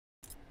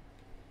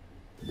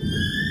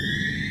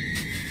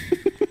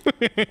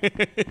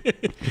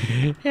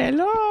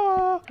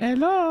Hello,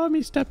 hello,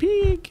 Mr.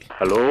 Pig.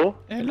 Hello?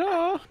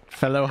 Hello,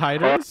 fellow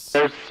hiders.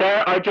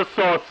 I just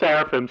saw a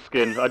seraphim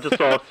skin. I just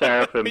saw a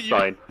seraphim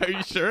sign. Are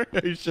you sure?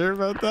 Are you sure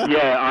about that?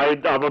 Yeah,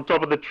 I'm on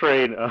top of the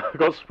train. I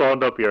got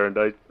spawned up here and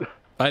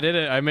I did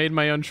it. I made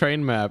my own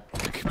train map.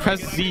 Press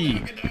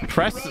Z.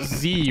 Press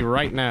Z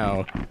right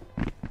now.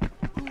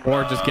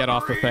 Or just get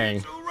off the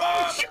thing.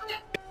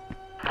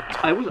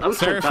 I was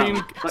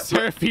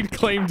Seraphine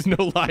claimed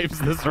no lives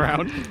this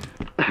round.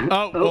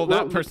 Oh, well,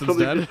 that person's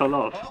dead.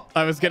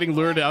 I was getting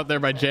lured out there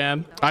by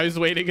Jan. I was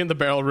waiting in the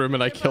barrel room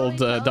and I killed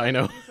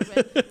Dino.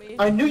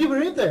 I knew you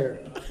were in there.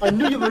 I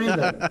knew you were in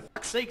there. For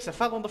fuck's sakes, I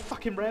fell on the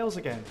fucking rails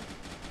again.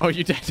 Oh,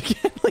 you dead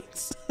again,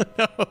 Lynx?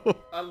 No.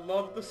 I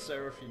love the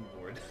seraphine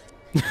board.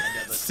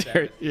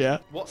 Yeah.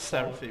 What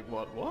seraphine?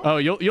 What? Oh,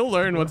 you'll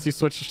learn once you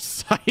switch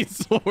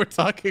sides what we're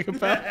talking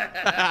about.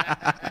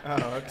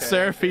 Oh, okay.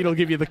 Seraphine will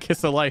give you the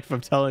kiss of life,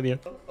 I'm telling you.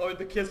 Or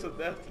the kiss of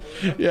death.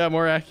 Yeah,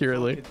 more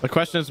accurately. The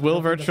question is,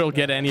 will Virtual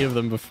get any of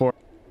them before?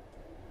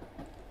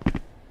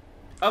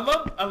 I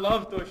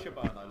love Deutsche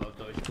Bahn. I love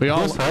Deutsche Bahn.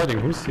 Who's hiding?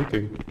 Who's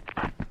seeking?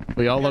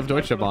 We all love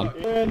Deutsche Bahn.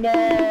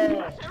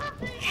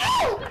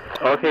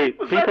 Okay,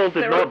 people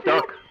did not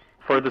duck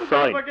for the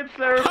sign.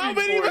 How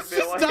many of us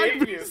just died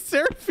from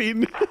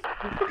Seraphine?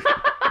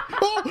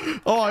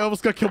 Oh, I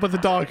almost got killed by the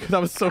dog. That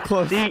was so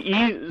close.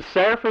 See,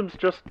 Seraphim's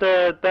just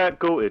that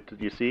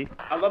goated, you see?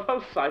 I love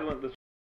how silent this